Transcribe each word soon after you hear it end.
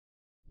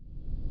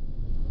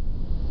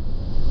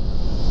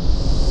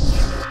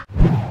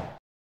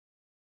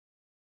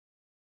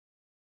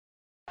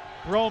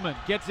Broman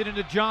gets it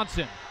into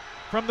Johnson.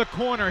 From the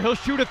corner, he'll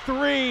shoot a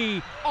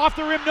three. Off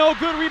the rim, no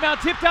good. Rebound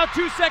tipped out,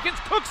 2 seconds.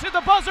 Cooks at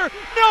the buzzer,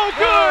 no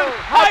good.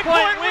 High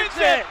Point wins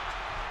it.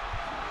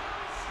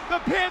 The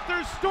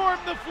Panthers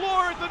stormed the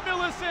floor at the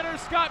Miller Center.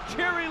 Scott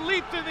Cherry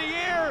leaped in the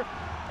air,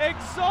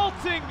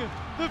 exalting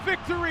the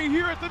victory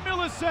here at the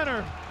Miller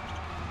Center.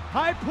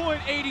 High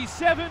Point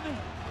 87,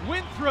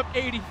 Winthrop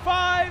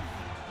 85.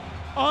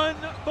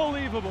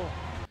 Unbelievable.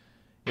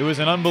 It was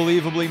an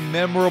unbelievably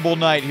memorable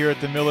night here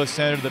at the Miller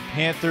Center. The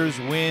Panthers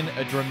win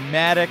a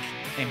dramatic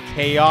and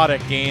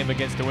chaotic game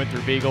against the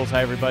Winthrop Eagles.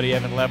 Hi everybody,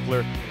 Evan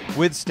Lepler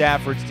with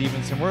Stafford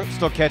Stevenson. We're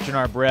still catching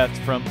our breath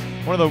from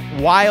one of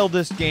the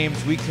wildest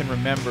games we can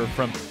remember,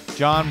 from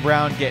John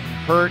Brown getting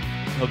hurt.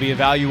 He'll be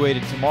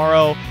evaluated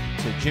tomorrow,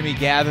 to Jimmy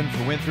Gavin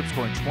for Winthrop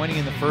scoring 20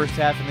 in the first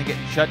half and then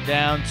getting shut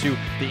down, to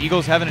the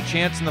Eagles having a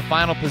chance in the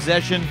final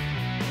possession.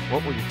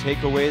 What were your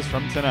takeaways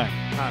from tonight?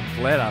 I'm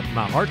glad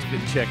my heart's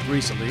been checked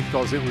recently,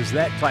 because it was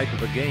that type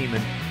of a game,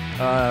 and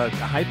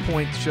High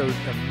Point showed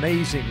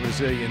amazing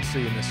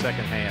resiliency in the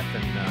second half,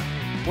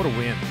 and what a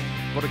win,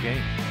 what a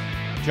game.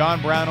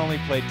 John Brown only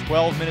played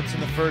 12 minutes in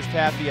the first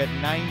half. He had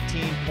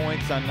 19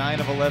 points on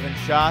 9 of 11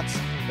 shots,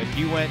 but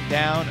he went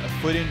down, a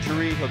foot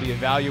injury. He'll be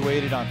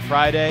evaluated on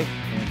Friday,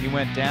 and when he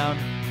went down,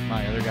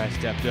 my other guy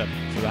stepped up.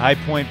 So the High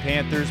Point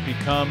Panthers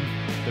become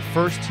the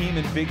first team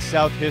in Big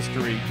South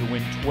history to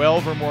win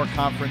 12 or more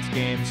conference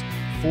games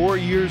 4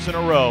 years in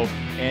a row.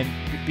 And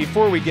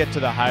before we get to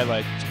the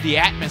highlights, the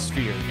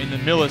atmosphere in the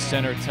Miller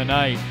Center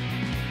tonight.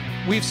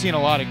 We've seen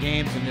a lot of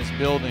games in this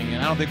building,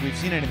 and I don't think we've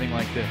seen anything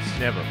like this.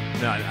 Never.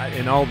 No,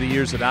 in all the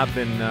years that I've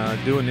been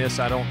doing this,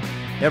 I don't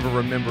ever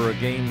remember a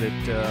game that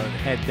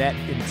had that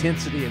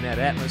intensity and that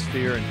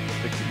atmosphere, and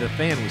the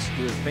fans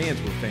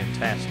were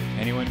fantastic.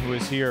 Anyone who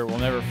is here will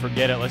never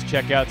forget it. Let's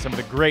check out some of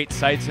the great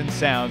sights and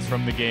sounds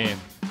from the game.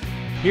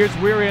 Here's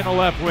Weary in the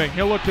left wing.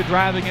 He'll look to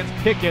drive against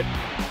Pickett.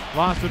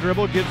 Lost the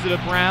dribble, gives it to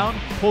Brown.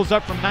 Pulls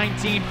up from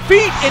 19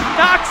 feet and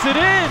knocks it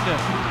in.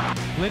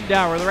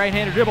 Lindauer, the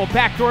right-handed dribble,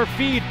 backdoor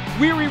feed.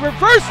 Weary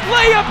reverse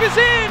layup is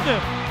in!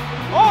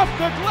 Off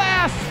the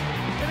glass.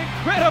 An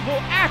incredible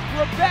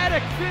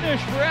acrobatic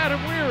finish for Adam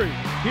Weary.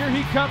 Here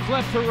he comes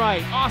left to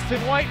right.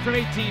 Austin White from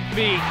 18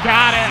 feet.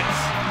 Got it!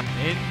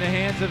 In the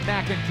hands of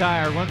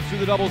McIntyre. Runs through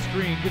the double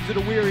screen. Gives it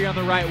to Weary on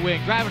the right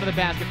wing. Driving to the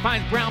basket.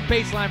 Finds Brown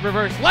baseline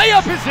reverse.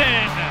 Layup is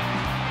in!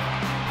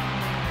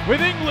 With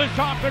English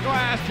off the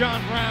glass,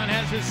 John Brown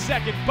has his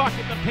second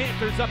bucket. The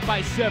Panthers up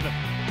by 7.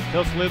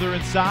 He'll slither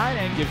inside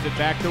and gives it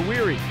back to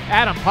Weary.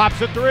 Adam pops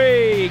a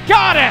three.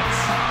 Got it!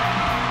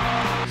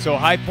 So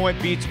High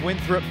Point beats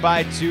Winthrop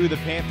by 2. The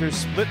Panthers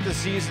split the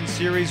season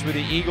series with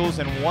the Eagles,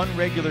 and one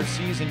regular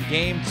season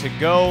game to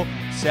go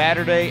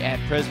Saturday at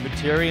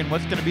Presbyterian.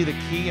 What's going to be the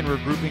key in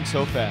regrouping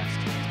so fast?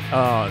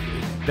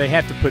 They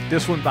have to put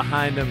this one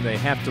behind them. They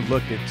have to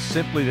look at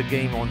simply the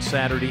game on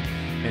Saturday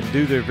and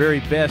do their very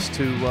best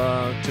to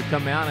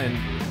come out, and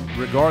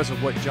regardless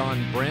of what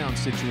John Brown's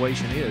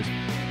situation is,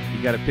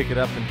 you got to pick it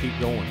up and keep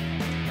going.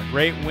 A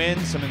great win,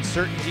 some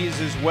uncertainties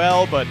as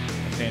well, but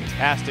a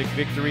fantastic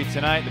victory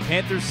tonight. The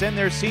Panthers send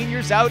their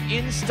seniors out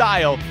in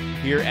style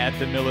here at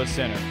the Miller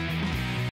Center.